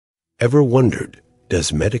Ever wondered, does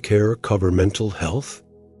Medicare cover mental health?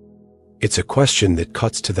 It's a question that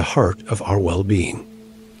cuts to the heart of our well-being.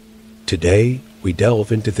 Today, we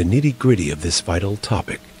delve into the nitty-gritty of this vital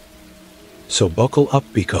topic. So buckle up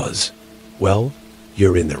because, well,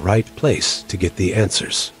 you're in the right place to get the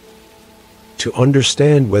answers. To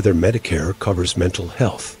understand whether Medicare covers mental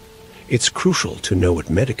health, it's crucial to know what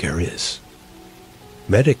Medicare is.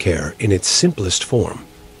 Medicare, in its simplest form,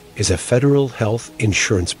 is a federal health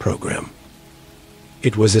insurance program.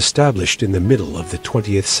 It was established in the middle of the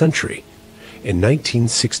 20th century, in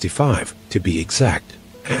 1965 to be exact,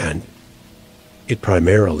 and it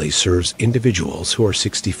primarily serves individuals who are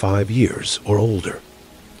 65 years or older.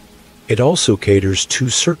 It also caters to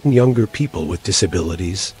certain younger people with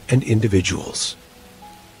disabilities and individuals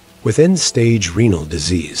with end-stage renal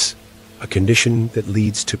disease, a condition that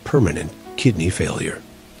leads to permanent kidney failure.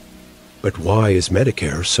 But why is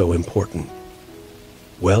Medicare so important?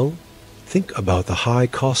 Well, think about the high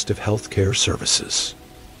cost of healthcare services.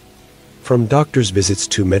 From doctor's visits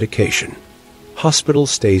to medication, hospital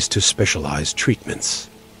stays to specialized treatments.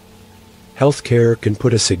 Healthcare can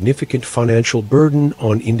put a significant financial burden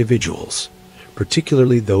on individuals,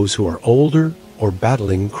 particularly those who are older or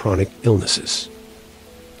battling chronic illnesses.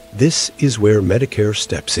 This is where Medicare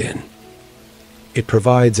steps in. It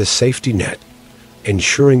provides a safety net,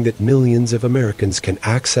 ensuring that millions of Americans can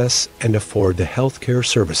access and afford the healthcare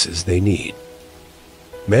services they need.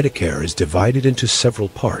 Medicare is divided into several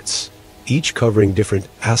parts, each covering different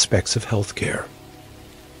aspects of healthcare.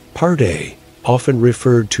 Part A, often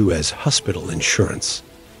referred to as hospital insurance,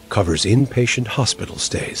 covers inpatient hospital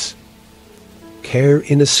stays, care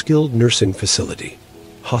in a skilled nursing facility,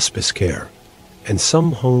 hospice care, and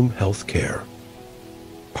some home health care.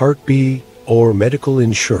 Part B, or medical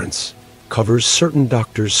insurance, covers certain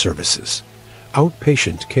doctors' services,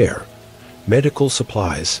 outpatient care, medical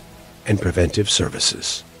supplies, and preventive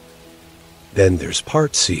services. Then there's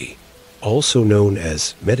Part C, also known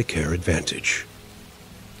as Medicare Advantage.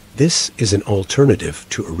 This is an alternative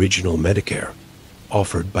to original Medicare,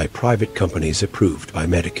 offered by private companies approved by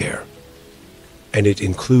Medicare. And it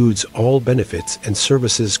includes all benefits and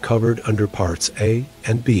services covered under Parts A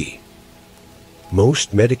and B.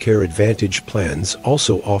 Most Medicare Advantage plans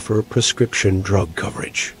also offer prescription drug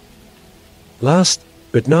coverage. Last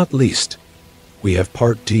but not least, we have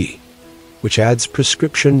Part D, which adds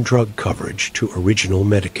prescription drug coverage to original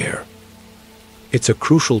Medicare. It's a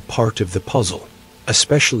crucial part of the puzzle,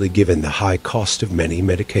 especially given the high cost of many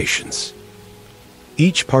medications.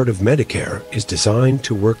 Each part of Medicare is designed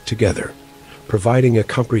to work together, providing a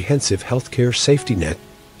comprehensive healthcare safety net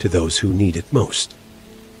to those who need it most.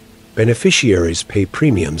 Beneficiaries pay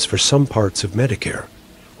premiums for some parts of Medicare,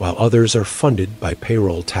 while others are funded by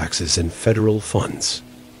payroll taxes and federal funds.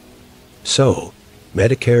 So,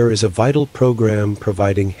 Medicare is a vital program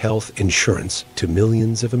providing health insurance to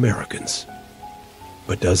millions of Americans.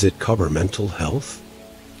 But does it cover mental health?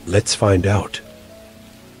 Let's find out.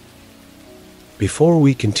 Before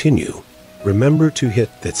we continue, remember to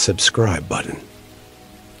hit that subscribe button.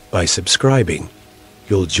 By subscribing,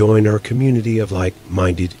 you'll join our community of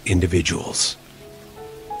like-minded individuals.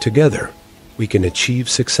 Together, we can achieve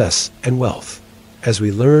success and wealth as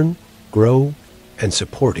we learn, grow, and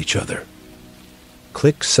support each other.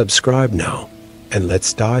 Click subscribe now, and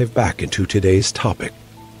let's dive back into today's topic.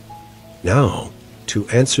 Now, to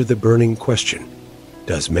answer the burning question,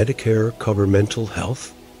 does Medicare cover mental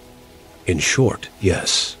health? In short,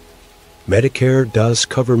 yes. Medicare does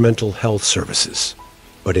cover mental health services,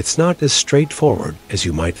 but it's not as straightforward as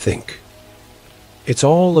you might think. It's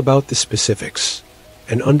all about the specifics,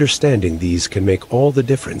 and understanding these can make all the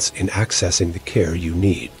difference in accessing the care you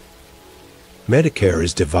need. Medicare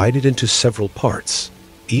is divided into several parts,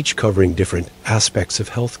 each covering different aspects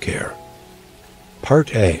of healthcare.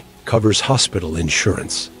 Part A covers hospital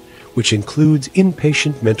insurance, which includes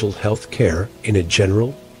inpatient mental health care in a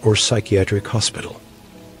general or psychiatric hospital.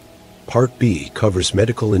 Part B covers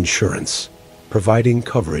medical insurance, providing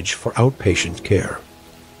coverage for outpatient care,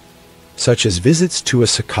 such as visits to a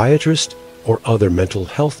psychiatrist or other mental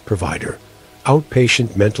health provider,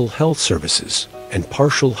 outpatient mental health services, and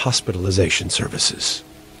partial hospitalization services.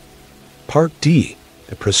 Part D,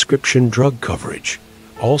 the prescription drug coverage,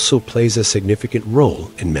 also plays a significant role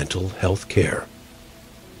in mental health care,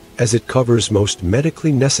 as it covers most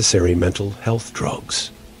medically necessary mental health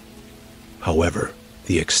drugs. However,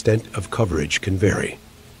 the extent of coverage can vary.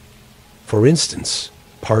 For instance,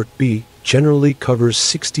 Part B generally covers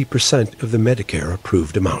 60% of the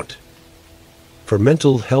Medicare-approved amount for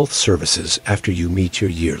mental health services after you meet your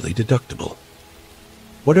yearly deductible.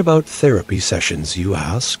 What about therapy sessions, you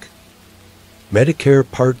ask? Medicare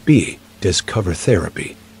Part B does cover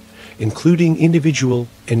therapy, including individual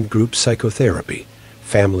and group psychotherapy,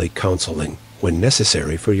 family counseling when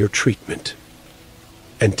necessary for your treatment,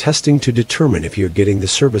 and testing to determine if you're getting the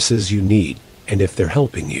services you need and if they're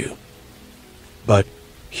helping you. But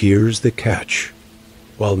here's the catch.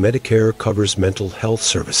 While Medicare covers mental health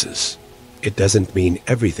services, it doesn't mean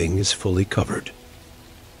everything is fully covered.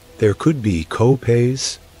 There could be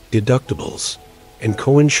co-pays, deductibles, and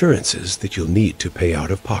co-insurances that you'll need to pay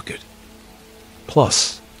out of pocket.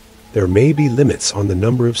 Plus, there may be limits on the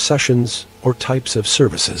number of sessions or types of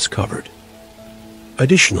services covered.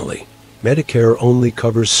 Additionally, Medicare only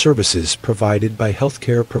covers services provided by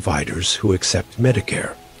healthcare providers who accept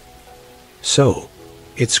Medicare. So,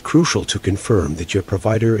 it's crucial to confirm that your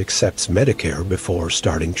provider accepts Medicare before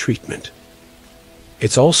starting treatment.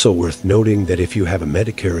 It's also worth noting that if you have a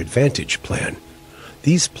Medicare Advantage plan,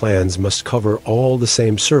 these plans must cover all the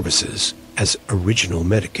same services as original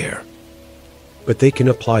Medicare. But they can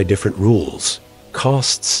apply different rules,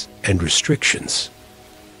 costs, and restrictions.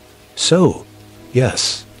 So,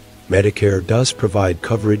 yes, Medicare does provide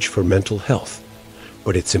coverage for mental health,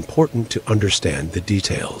 but it's important to understand the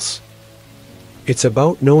details. It's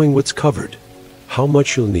about knowing what's covered, how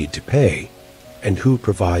much you'll need to pay, and who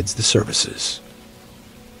provides the services.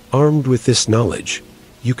 Armed with this knowledge,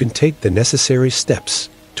 you can take the necessary steps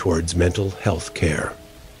towards mental health care.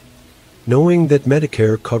 Knowing that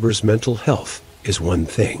Medicare covers mental health is one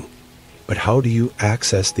thing, but how do you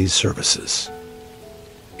access these services?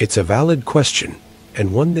 It's a valid question,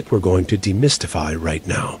 and one that we're going to demystify right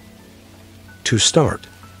now. To start,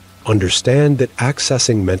 understand that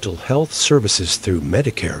accessing mental health services through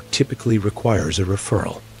Medicare typically requires a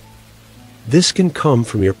referral. This can come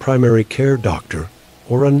from your primary care doctor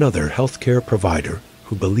or another healthcare provider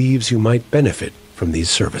who believes you might benefit from these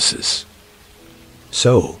services.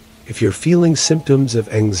 So, if you're feeling symptoms of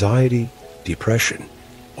anxiety, depression,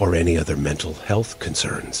 or any other mental health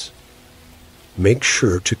concerns, make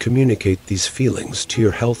sure to communicate these feelings to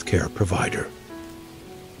your healthcare provider.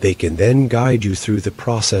 They can then guide you through the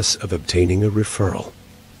process of obtaining a referral.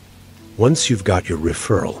 Once you've got your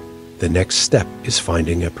referral, the next step is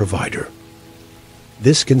finding a provider.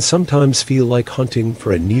 This can sometimes feel like hunting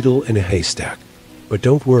for a needle in a haystack, but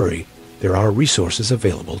don't worry, there are resources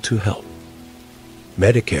available to help.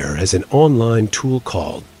 Medicare has an online tool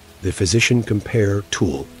called the Physician Compare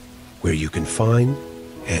Tool, where you can find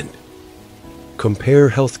and compare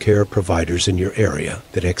healthcare providers in your area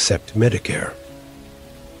that accept Medicare.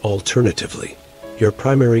 Alternatively, your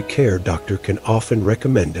primary care doctor can often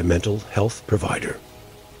recommend a mental health provider.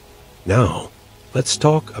 Now, let's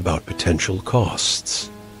talk about potential costs.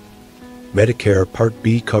 Medicare Part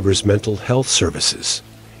B covers mental health services,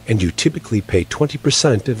 and you typically pay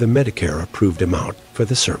 20% of the Medicare-approved amount for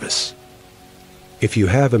the service. If you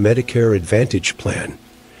have a Medicare Advantage plan,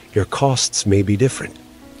 your costs may be different,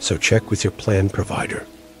 so check with your plan provider.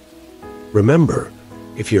 Remember,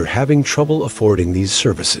 if you're having trouble affording these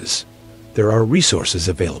services, there are resources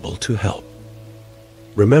available to help.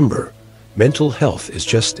 Remember, mental health is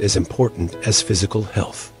just as important as physical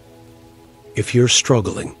health. If you're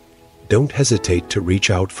struggling, don't hesitate to reach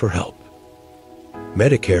out for help.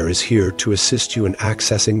 Medicare is here to assist you in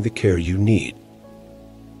accessing the care you need.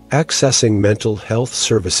 Accessing mental health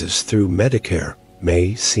services through Medicare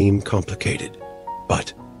may seem complicated,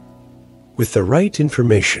 but with the right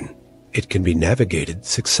information, it can be navigated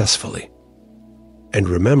successfully. And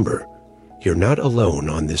remember, you're not alone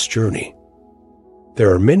on this journey.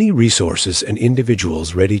 There are many resources and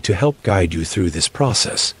individuals ready to help guide you through this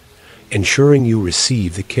process, ensuring you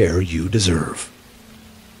receive the care you deserve.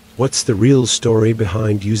 What's the real story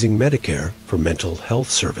behind using Medicare for mental health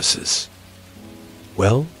services?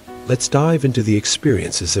 Well, let's dive into the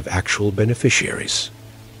experiences of actual beneficiaries.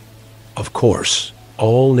 Of course,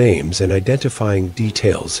 all names and identifying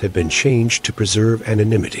details have been changed to preserve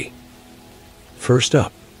anonymity. First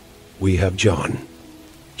up, we have John.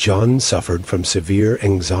 John suffered from severe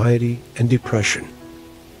anxiety and depression.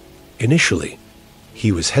 Initially,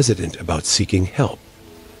 he was hesitant about seeking help,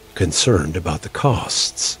 concerned about the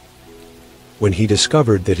costs. When he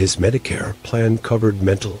discovered that his Medicare plan covered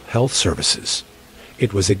mental health services,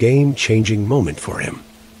 it was a game-changing moment for him.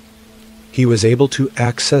 He was able to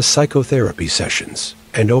access psychotherapy sessions,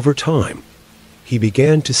 and over time, he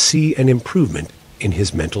began to see an improvement in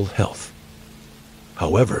his mental health.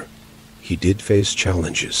 However, he did face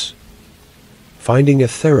challenges. Finding a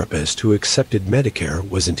therapist who accepted Medicare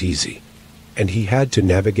wasn't easy, and he had to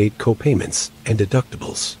navigate co-payments and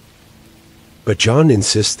deductibles. But John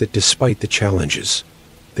insists that despite the challenges,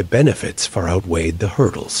 the benefits far outweighed the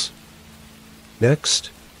hurdles.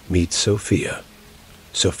 Next, Meet Sophia.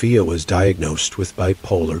 Sophia was diagnosed with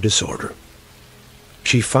bipolar disorder.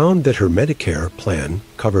 She found that her Medicare plan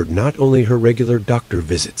covered not only her regular doctor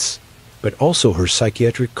visits, but also her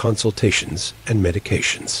psychiatric consultations and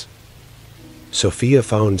medications. Sophia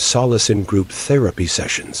found solace in group therapy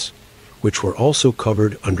sessions, which were also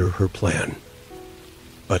covered under her plan.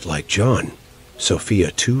 But like John,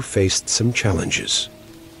 Sophia too faced some challenges.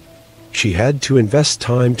 She had to invest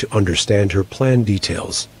time to understand her plan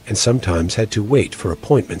details and sometimes had to wait for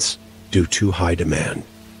appointments due to high demand.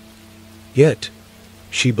 Yet,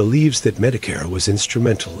 she believes that Medicare was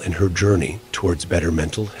instrumental in her journey towards better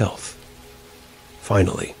mental health.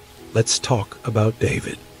 Finally, let's talk about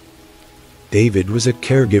David. David was a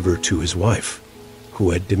caregiver to his wife,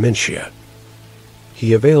 who had dementia.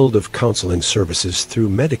 He availed of counseling services through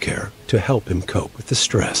Medicare to help him cope with the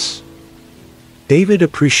stress. David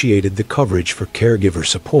appreciated the coverage for caregiver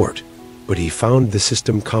support, but he found the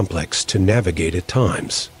system complex to navigate at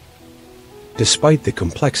times. Despite the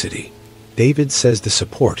complexity, David says the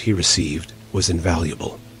support he received was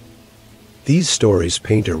invaluable. These stories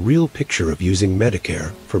paint a real picture of using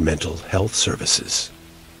Medicare for mental health services.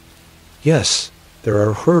 Yes, there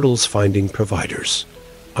are hurdles finding providers,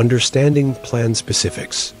 understanding plan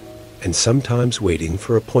specifics, and sometimes waiting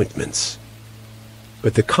for appointments.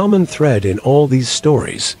 But the common thread in all these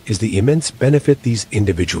stories is the immense benefit these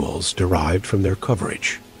individuals derived from their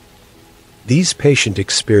coverage. These patient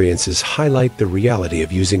experiences highlight the reality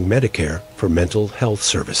of using Medicare for mental health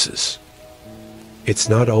services. It's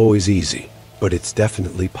not always easy, but it's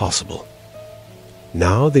definitely possible.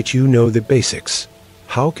 Now that you know the basics,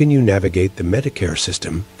 how can you navigate the Medicare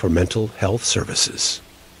system for mental health services?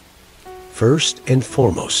 First and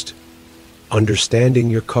foremost, understanding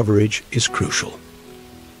your coverage is crucial.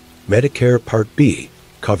 Medicare Part B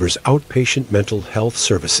covers outpatient mental health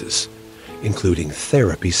services, including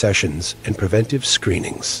therapy sessions and preventive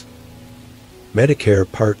screenings. Medicare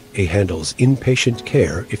Part A handles inpatient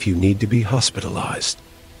care if you need to be hospitalized.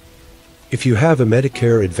 If you have a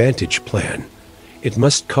Medicare Advantage plan, it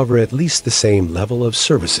must cover at least the same level of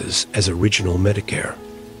services as original Medicare.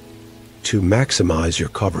 To maximize your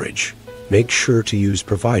coverage, make sure to use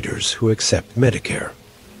providers who accept Medicare.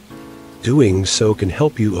 Doing so can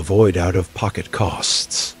help you avoid out-of-pocket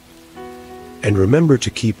costs. And remember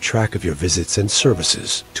to keep track of your visits and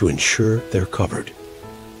services to ensure they're covered.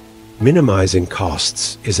 Minimizing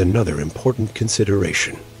costs is another important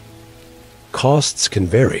consideration. Costs can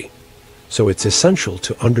vary, so it's essential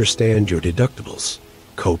to understand your deductibles,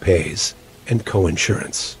 co-pays, and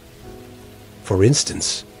co-insurance. For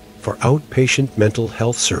instance, for outpatient mental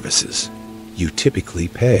health services, you typically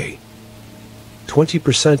pay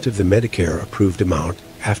 20% of the Medicare approved amount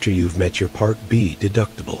after you've met your Part B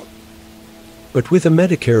deductible. But with a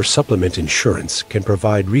Medicare supplement, insurance can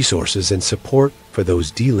provide resources and support for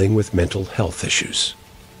those dealing with mental health issues.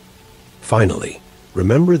 Finally,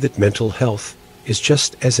 remember that mental health is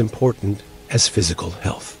just as important as physical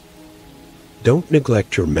health. Don't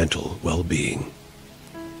neglect your mental well-being.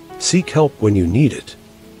 Seek help when you need it,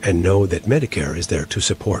 and know that Medicare is there to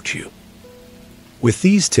support you. With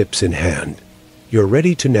these tips in hand, you're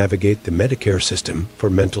ready to navigate the Medicare system for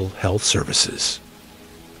mental health services.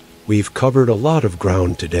 We've covered a lot of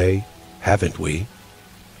ground today, haven't we?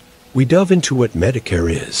 We dove into what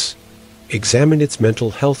Medicare is, examined its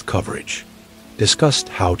mental health coverage, discussed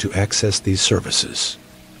how to access these services,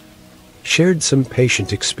 shared some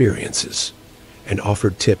patient experiences, and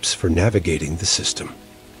offered tips for navigating the system.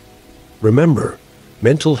 Remember,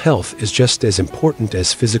 mental health is just as important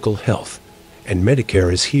as physical health, and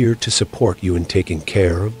Medicare is here to support you in taking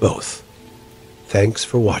care of both. Thanks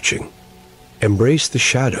for watching. Embrace the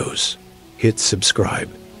shadows, hit subscribe,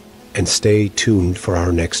 and stay tuned for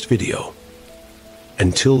our next video.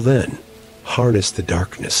 Until then, harness the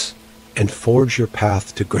darkness and forge your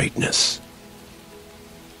path to greatness.